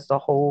that was the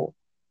whole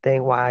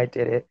thing why I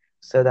did it,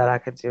 so that I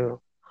could do,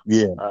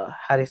 Yeah.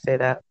 how do you say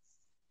that?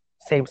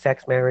 Same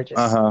sex Uh marriages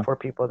huh. for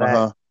people Uh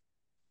that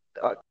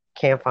huh.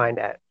 can't find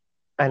that.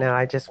 I know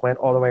I just went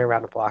all the way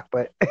around the block,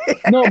 but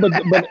No,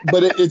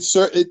 but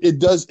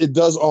it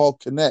does all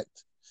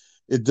connect.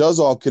 It does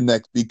all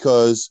connect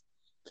because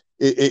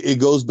it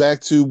goes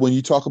back to when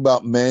you talk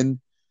about men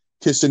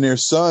kissing their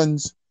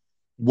sons.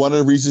 One of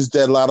the reasons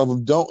that a lot of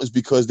them don't is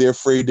because they're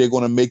afraid they're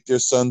going to make their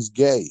sons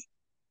gay.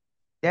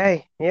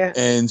 yay, yeah,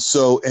 And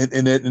so, and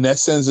that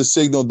sends a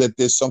signal that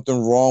there's something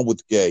wrong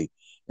with gay.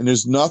 And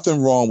there's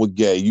nothing wrong with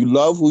gay. You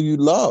love who you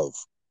love.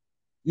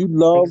 You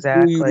love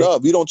who you exactly.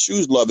 love. You don't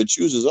choose love; it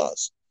chooses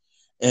us.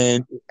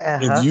 And Uh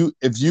huh.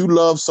 if you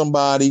love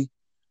somebody,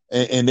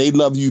 and they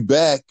love you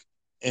back,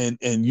 and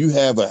you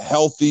have a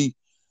healthy,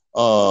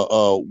 uh,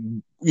 uh,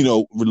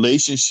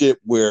 relationship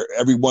where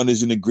everyone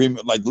is in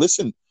agreement. Like,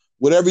 listen,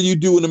 whatever you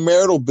do in the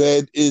marital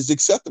bed is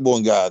acceptable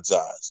in God's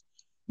eyes,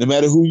 no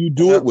matter who you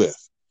do it Yep.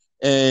 with.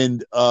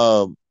 And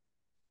so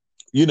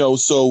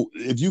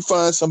if you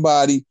find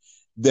somebody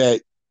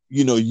that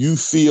you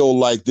feel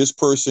like this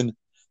person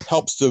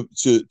helps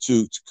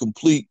to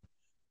complete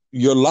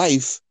your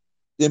life,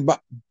 then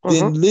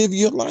Hmm. live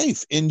your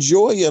life,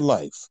 enjoy your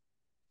life.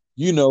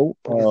 You know,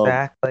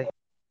 Exactly.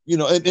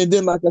 and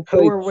then like I Who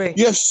say, are we?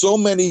 you have so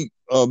many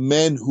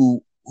men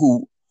who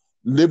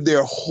live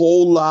their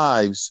whole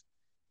lives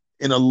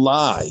in a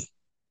lie.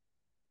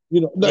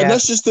 Let's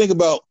Yes. just think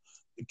about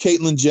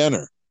Caitlyn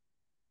Jenner,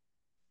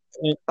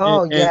 and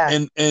Oh,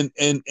 yes.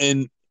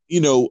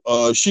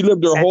 she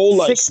lived her At whole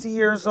life. 60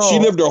 years She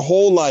old. lived her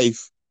whole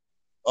life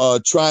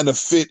trying to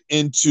fit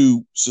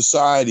into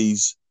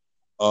society's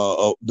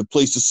the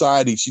place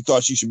society she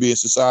thought she should be in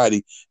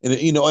society,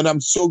 and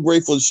I'm so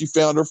grateful that she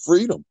found her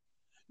freedom.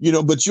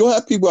 But you'll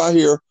have people out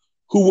here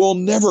who will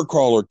never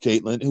call her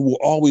Caitlyn, who will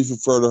always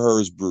refer to her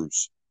as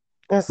Bruce,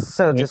 That's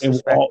so and all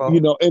disrespectful.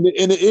 and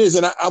it is.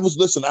 And I was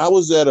listen. I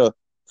was at a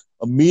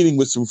meeting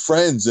with some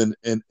friends, and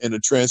a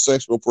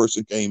transsexual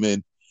person came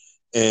in,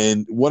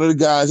 and one of the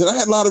guys, and I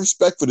had a lot of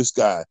respect for this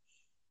guy.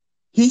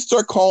 He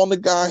started calling the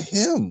guy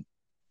him.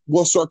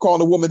 Well, start calling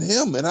the woman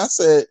him, and I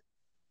said,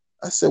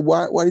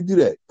 why did you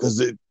do that?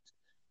 Because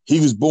he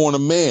was born a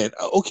man.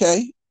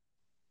 Okay,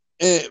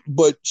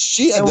 but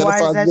she And why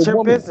is identifies as that a your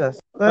woman. business?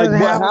 Like,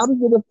 what? How How is does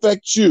it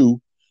affect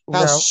you?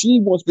 How no? she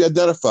wants to be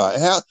identified?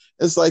 How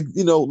it's like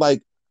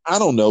like I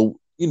don't know.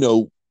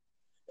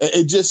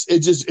 It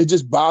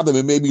just bothered me.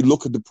 It made me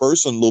look at the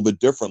person a little bit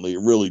differently. It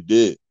really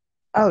did.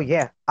 Oh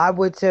yeah, I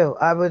would too.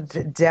 I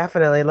would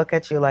definitely look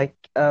at you like,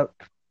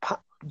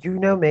 you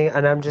know me,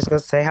 and I'm just gonna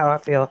say how I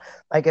feel.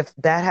 Like if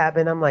that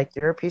happened, I'm like,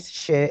 you're a piece of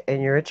shit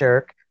and you're a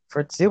jerk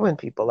for doing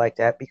people like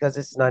that because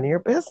it's none of your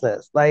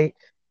business. Like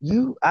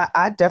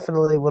I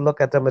definitely would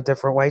look at them a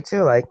different way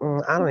too. Like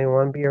I don't even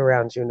want to be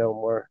around you no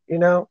more.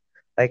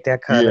 Like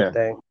that kind of Yeah.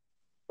 thing.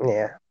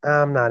 Yeah,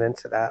 I'm not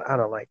into that. I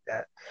don't like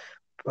that.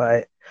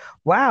 But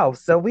wow,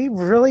 so we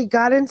really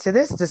got into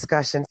this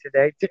discussion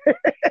today.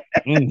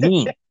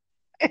 Mm-hmm.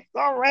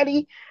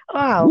 Already.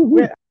 Wow,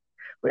 Woo-hoo.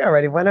 we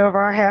already went over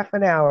our half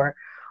an hour.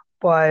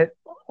 But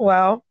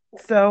well,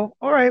 so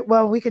all right,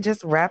 well, we could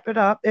just wrap it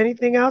up.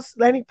 Anything else?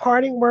 Any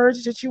parting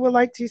words that you would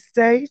like to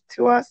say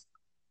to us,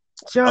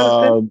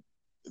 Jonathan?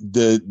 Uh,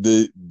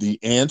 the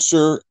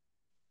answer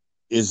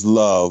is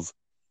love,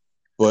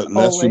 but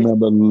let's Always.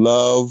 remember,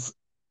 love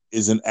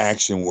is an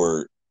action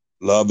word.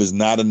 Love is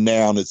not a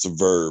noun; it's a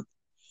verb.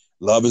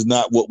 Love is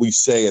not what we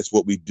say; it's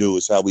what we do.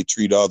 It's how we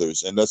treat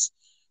others, and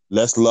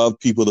let's love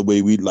people the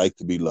way we'd like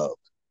to be loved.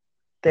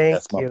 Thank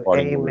That's my you.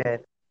 parting word. Amen.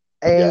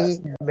 Yes.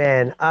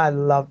 Amen. I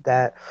love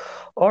that.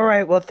 All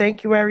right. Well,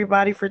 thank you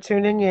everybody for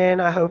tuning in.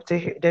 I hope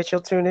that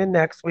you'll tune in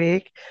next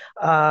week.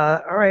 All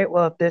right.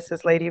 Well, this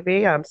is Lady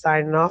V. I'm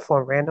signing off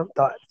on Random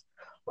Thoughts.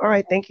 All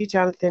right. Thank you,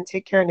 Jonathan.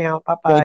 Take care now. Bye bye. Thank